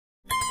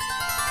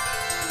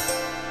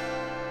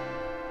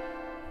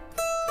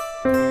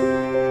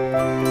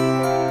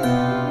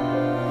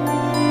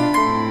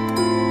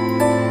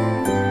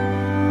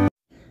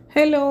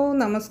Hello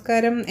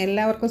നമസ്കാരം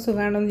എല്ലാവർക്കും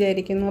സുഖമാണെന്ന്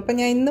വിചാരിക്കുന്നു. അപ്പോൾ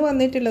ഞാൻ ഇന്ന്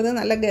വന്നിട്ടുള്ളത്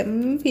നല്ല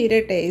ഗംഭീര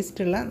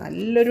ടേസ്റ്റുള്ള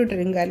നല്ലൊരു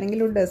ഡ്രിങ്ക് അല്ലെങ്കിൽ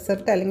ഒരു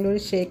ഡെസേർട്ട് അല്ലെങ്കിൽ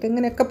ഒരു ഷേക്ക്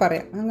ഇങ്ങനെയൊക്കെ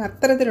പറയാം.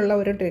 അത്തരത്തിലുള്ള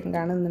ഒരു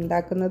ഡ്രിങ്കാണ് ഇന്ന്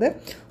ഉണ്ടാക്കുന്നത്.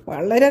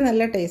 വളരെ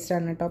നല്ല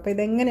ടേസ്റ്റാണ് കേട്ടോ. അപ്പോൾ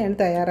ഇതെങ്ങനെയാണ്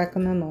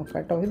തയ്യാറാക്കുന്നത് നോക്കാം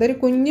കേട്ടോ. ഇതൊരു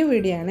കുഞ്ഞു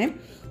വീഡിയോ ആണ്.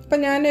 അപ്പോൾ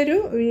ഞാനൊരു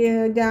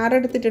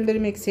ജാറെടുത്തിട്ടുണ്ട്,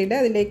 ഒരു മിക്സിയുടെ.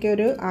 അതിലേക്ക്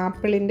ഒരു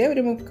ആപ്പിളിൻ്റെ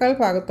ഒരു 1/4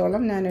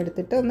 ഭാഗത്തോളം ഞാൻ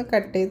എടുത്തിട്ട് ഒന്ന്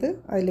കട്ട് ചെയ്ത്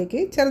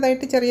അതിലേക്ക്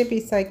ചെറുതായിട്ട് ചെറിയ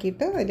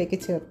പീസാക്കിയിട്ട് അതിലേക്ക്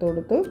ചേർത്ത്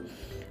കൊടുത്തു.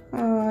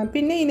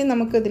 പിന്നെ ഇനി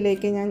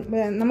നമുക്കിതിലേക്ക്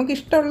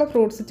നമുക്കിഷ്ടമുള്ള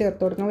ഫ്രൂട്ട്സ്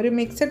ചേർത്ത് കൊടുക്കാം. ഒരു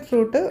മിക്സഡ്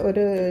ഫ്രൂട്ട്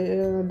ഒരു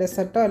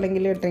ഡെസേർട്ടോ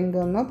അല്ലെങ്കിൽ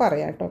ഡ്രിങ്കോ എന്നോ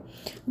പറയാം കേട്ടോ.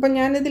 അപ്പോൾ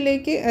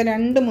ഞാനിതിലേക്ക്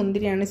 2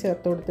 മുന്തിരിയാണ്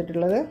ചേർത്ത്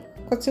കൊടുത്തിട്ടുള്ളത്.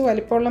 കുറച്ച്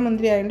വലിപ്പമുള്ള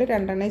മുന്തിരി ആയതുകൊണ്ട്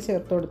 2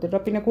 ചേർത്ത് കൊടുത്തിട്ടോ.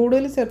 പിന്നെ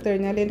കൂടുതൽ ചേർത്ത്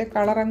കഴിഞ്ഞാൽ ഇതിൻ്റെ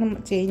കളറങ്ങ്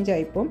ചേഞ്ച്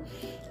ആയിപ്പോൾ,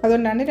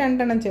 അതുകൊണ്ടാണ്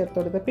 2 ചേർത്ത്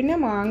കൊടുത്തത്. പിന്നെ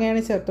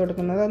മാങ്ങയാണ് ചേർത്ത്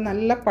കൊടുക്കുന്നത്. അത്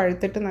നല്ല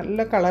പഴുത്തിട്ട്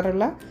നല്ല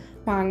കളറുള്ള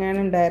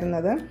മാങ്ങയാണ്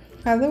ഉണ്ടായിരുന്നത്.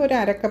 അത് ഒരു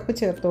 1/2 കപ്പ്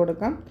ചേർത്ത്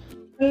കൊടുക്കാം.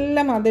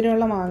 നല്ല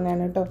മധുരമുള്ള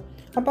മാങ്ങയാണ് കേട്ടോ.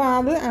 അപ്പോൾ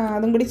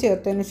അതും കൂടി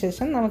ചേർത്തതിന്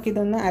ശേഷം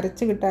നമുക്കിതൊന്ന്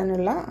അരച്ച്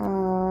കിട്ടാനുള്ള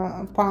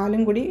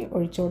പാലും കൂടി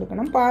ഒഴിച്ചു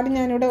കൊടുക്കണം. പാൽ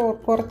ഞാനിവിടെ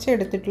കുറച്ച്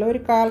എടുത്തിട്ടുള്ളൂ,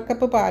 ഒരു 1/4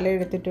 കപ്പ് പാലേ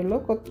എടുത്തിട്ടുള്ളൂ.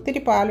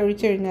 ഒത്തിരി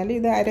പാലൊഴിച്ച് കഴിഞ്ഞാൽ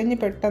ഇത് അരഞ്ഞ്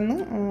പെട്ടെന്ന്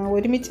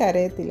ഒരുമിച്ച്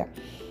അരയത്തില്ല.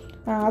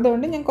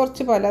 അതുകൊണ്ട് ഞാൻ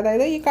കുറച്ച് പാൽ,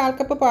 അതായത് ഈ 1/4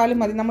 കപ്പ് പാൽ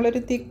മതി.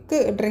 നമ്മളൊരു തിക്ക്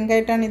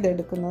ഡ്രിങ്കായിട്ടാണ് ഇത്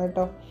എടുക്കുന്നത്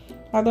കേട്ടോ.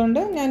 അതുകൊണ്ട്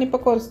ഞാനിപ്പോൾ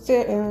കുറച്ച്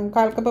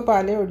 1/4 കപ്പ്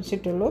പാലേ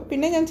ഒഴിച്ചിട്ടുള്ളൂ.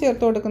 പിന്നെ ഞാൻ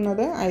ചേർത്ത്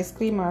കൊടുക്കുന്നത്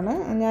ഐസ്ക്രീമാണ്.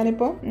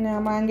 ഞാനിപ്പോൾ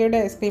മാംഗോയുടെ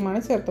ഐസ്ക്രീമാണ്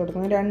ചേർത്ത്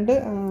കൊടുക്കുന്നത്. 2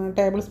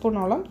 ടേബിൾ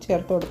സ്പൂണോളം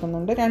ചേർത്ത്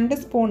കൊടുക്കുന്നുണ്ട്.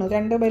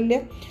 2 വലിയ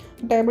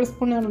ടേബിൾ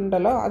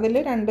സ്പൂണുകളുണ്ടല്ലോ, അതിൽ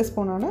 2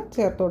 സ്പൂണാണ്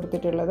ചേർത്ത്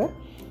കൊടുത്തിട്ടുള്ളത്.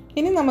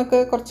 ഇനി നമുക്ക്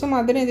കുറച്ച്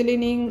മധുരം ഇതിൽ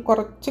ഇനിയും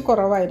കുറച്ച്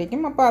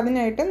കുറവായിരിക്കും. അപ്പോൾ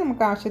അതിനായിട്ട്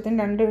നമുക്ക് ആവശ്യത്തിന്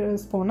 2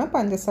 സ്പൂണ്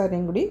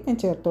പഞ്ചസാരയും കൂടി ഞാൻ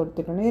ചേർത്ത്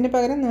കൊടുത്തിട്ടുണ്ട്. ഇതിന്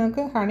പകരം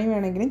നിങ്ങൾക്ക് ഹണി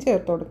വേണമെങ്കിലും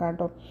ചേർത്ത് കൊടുക്കാം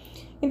കേട്ടോ.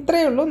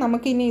 ഇത്രയേ ഉള്ളൂ.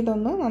 നമുക്കിനി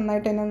ഇതൊന്ന്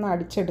നന്നായിട്ട് തന്നെ ഒന്ന്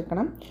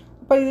അടിച്ചെടുക്കണം.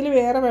 അപ്പോൾ ഇതിൽ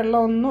വേറെ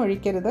വെള്ളമൊന്നും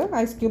ഒഴിക്കരുത്,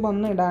 ഐസ് ക്യൂബ്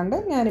ഒന്നും ഇടാണ്ട്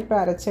ഞാനിപ്പോൾ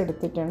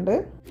അരച്ചെടുത്തിട്ടുണ്ട്.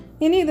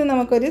 ഇനി ഇത്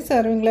നമുക്കൊരു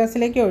സെർവിങ്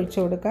ഗ്ലാസ്സിലേക്ക് ഒഴിച്ചു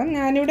കൊടുക്കാം.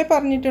 ഞാനിവിടെ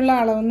പറഞ്ഞിട്ടുള്ള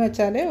അളവെന്ന്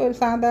വെച്ചാൽ ഒരു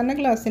സാധാരണ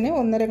ഗ്ലാസ്സിന്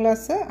 1.5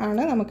 ഗ്ലാസ്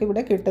ആണ്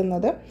നമുക്കിവിടെ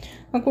കിട്ടുന്നത്.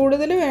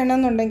 കൂടുതൽ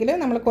വേണമെന്നുണ്ടെങ്കിൽ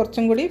നമ്മൾ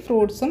കുറച്ചും കൂടി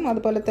ഫ്രൂട്ട്സും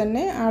അതുപോലെ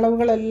തന്നെ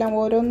അളവുകളെല്ലാം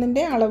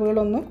ഓരോന്നിൻ്റെ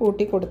അളവുകളൊന്ന്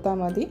കൂട്ടി കൊടുത്താൽ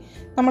മതി.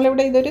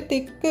 നമ്മളിവിടെ ഇതൊരു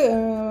തിക്ക്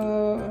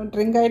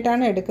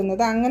ഡ്രിങ്കായിട്ടാണ്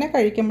എടുക്കുന്നത്. അങ്ങനെ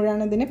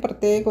കഴിക്കുമ്പോഴാണ് ഇതിന്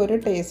പ്രത്യേക ഒരു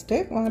ടേസ്റ്റ്.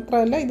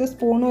 മാത്രമല്ല ഇത്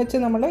സ്പൂൺ വെച്ച്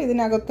നമ്മൾ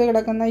ഇതിനകത്ത്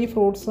കിടക്കുന്ന ഈ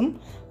ഫ്രൂട്ട്സും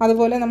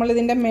അതുപോലെ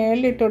നമ്മളിതിൻ്റെ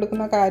മേളിലിട്ട്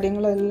കൊടുക്കുന്ന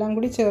കാര്യങ്ങളെല്ലാം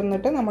കൂടി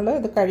ചേർന്നിട്ട് നമ്മൾ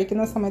ഇത്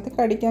കഴിക്കുന്ന സമയത്ത്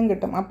കടിക്കാൻ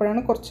കിട്ടും.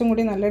 അപ്പോഴാണ് കുറച്ചും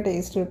കൂടി നല്ല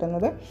ടേസ്റ്റ്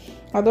കിട്ടുന്നത്.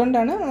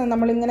 അതുകൊണ്ടാണ്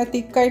നമ്മളിങ്ങനെ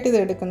തിക്കായിട്ട് ഇത്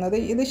എടുക്കുന്നത്.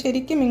 ഇത്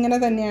ശരിക്കും ഇങ്ങനെ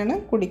തന്നെയാണ്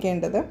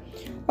കുടിക്കേണ്ടത്.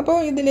 അപ്പോൾ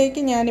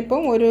ഇതിലേക്ക്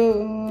ഞാനിപ്പം ഒരു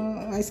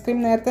ഐസ്ക്രീം,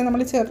 നേരത്തെ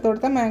നമ്മൾ ചേർത്ത്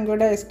കൊടുത്ത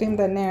മാംഗോയുടെ ഐസ്ക്രീം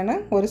തന്നെയാണ്,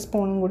 1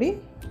 സ്പൂണും കൂടി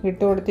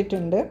ഇട്ട്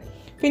കൊടുത്തിട്ടുണ്ട്.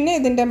 പിന്നെ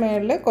ഇതിൻ്റെ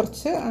മേളിൽ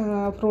കുറച്ച്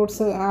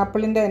ഫ്രൂട്ട്സ്,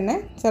 ആപ്പിളിൻ്റെ തന്നെ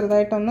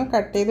ചെറുതായിട്ടൊന്ന്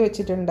കട്ട് ചെയ്ത്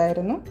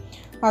വെച്ചിട്ടുണ്ടായിരുന്നു,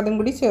 അതും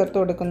കൂടി ചേർത്ത്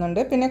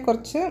കൊടുക്കുന്നുണ്ട്. പിന്നെ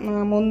കുറച്ച്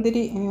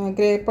മുന്തിരി,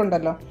 ഗ്രേപ്പ്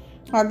ഉണ്ടല്ലോ,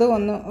 അത്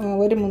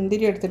ഒരു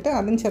മുന്തിരി എടുത്തിട്ട്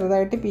അതും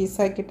ചെറുതായിട്ട്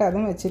പീസാക്കിയിട്ട്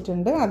അതും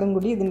വെച്ചിട്ടുണ്ട്. അതും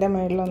കൂടി ഇതിൻ്റെ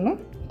മേളിലൊന്ന്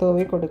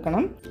തൂവി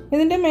കൊടുക്കണം.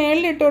 ഇതിൻ്റെ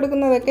മേളിൽ ഇട്ട്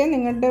കൊടുക്കുന്നതൊക്കെ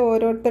നിങ്ങളുടെ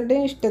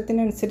ഓരോരുത്തരുടെയും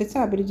ഇഷ്ടത്തിനനുസരിച്ച്,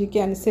 അഭിരുചിക്ക്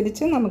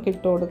അനുസരിച്ച് നമുക്ക്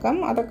ഇട്ട് കൊടുക്കാം.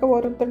 അതൊക്കെ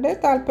ഓരോരുത്തരുടെ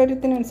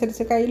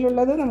താല്പര്യത്തിനനുസരിച്ച്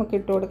കയ്യിലുള്ളത് നമുക്ക്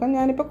ഇട്ട് കൊടുക്കാം.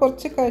 ഞാനിപ്പോൾ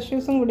കുറച്ച്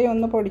കാഷ്യൂസും കൂടി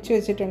ഒന്ന് പൊടിച്ച്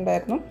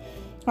വെച്ചിട്ടുണ്ടായിരുന്നു,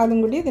 അതും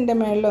കൂടി ഇതിൻ്റെ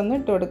മേളിലൊന്ന്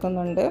ഇട്ട്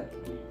കൊടുക്കുന്നുണ്ട്.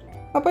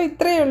 അപ്പോൾ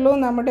ഇത്രയേ ഉള്ളൂ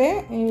നമ്മുടെ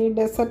ഈ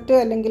ഡെസേർട്ട്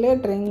അല്ലെങ്കിൽ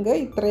ഡ്രിങ്ക്.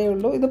 ഇത്രയേ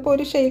ഉള്ളൂ. ഇതിപ്പോൾ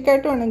ഒരു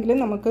ഷേക്കായിട്ട് വേണമെങ്കിൽ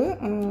നമുക്ക്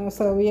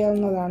സെർവ്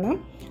ചെയ്യാവുന്നതാണ്.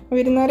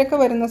 വിരുന്നുകാരൊക്കെ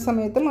വരുന്ന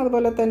സമയത്തും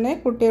അതുപോലെ തന്നെ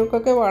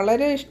കുട്ടികൾക്കൊക്കെ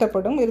വളരെ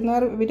ഇഷ്ടപ്പെടും.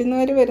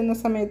 വിരുന്നുകാർ വരുന്ന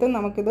സമയത്ത്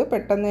നമുക്കിത്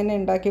പെട്ടെന്ന് തന്നെ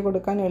ഉണ്ടാക്കി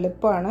കൊടുക്കാൻ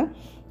എളുപ്പമാണ്.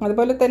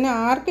 അതുപോലെ തന്നെ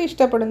ആർക്കും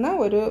ഇഷ്ടപ്പെടുന്ന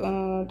ഒരു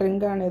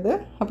ഡ്രിങ്കാണിത്.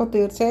 അപ്പോൾ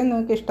തീർച്ചയായും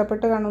നിങ്ങൾക്ക്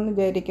ഇഷ്ടപ്പെട്ട് കാണുമെന്ന്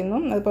വിചാരിക്കുന്നു.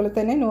 അതുപോലെ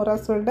തന്നെ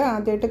നൂറാസ് വേൾഡ്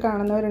ആദ്യമായിട്ട്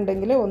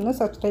കാണുന്നവരുണ്ടെങ്കിൽ ഒന്ന്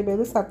സബ്സ്ക്രൈബ്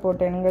ചെയ്ത്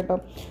സപ്പോർട്ട് ചെയ്യണം കേട്ടോ.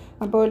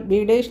 അപ്പോൾ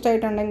വീഡിയോ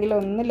ഇഷ്ടമായിട്ടുണ്ടെങ്കിൽ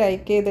ഒന്ന്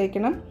ലൈക്ക്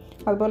ചെയ്തേക്കണം.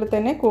 അതുപോലെ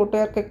തന്നെ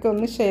കൂട്ടുകാർക്കൊക്കെ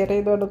ഒന്ന് ഷെയർ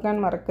ചെയ്ത് കൊടുക്കാൻ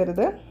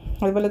മറക്കരുത്.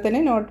 അതുപോലെ തന്നെ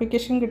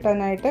നോട്ടിഫിക്കേഷൻ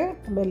കിട്ടാനായിട്ട്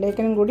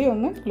ബെല്ലൈക്കനും കൂടി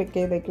ഒന്ന് ക്ലിക്ക്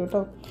ചെയ്തേക്കും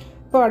കേട്ടോ.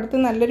 അപ്പോൾ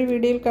അടുത്ത നല്ലൊരു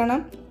വീഡിയോയിൽ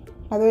കാണാം.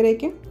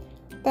 അതുവരേക്കും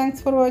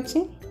താങ്ക്സ് ഫോർ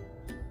വാച്ചിങ്.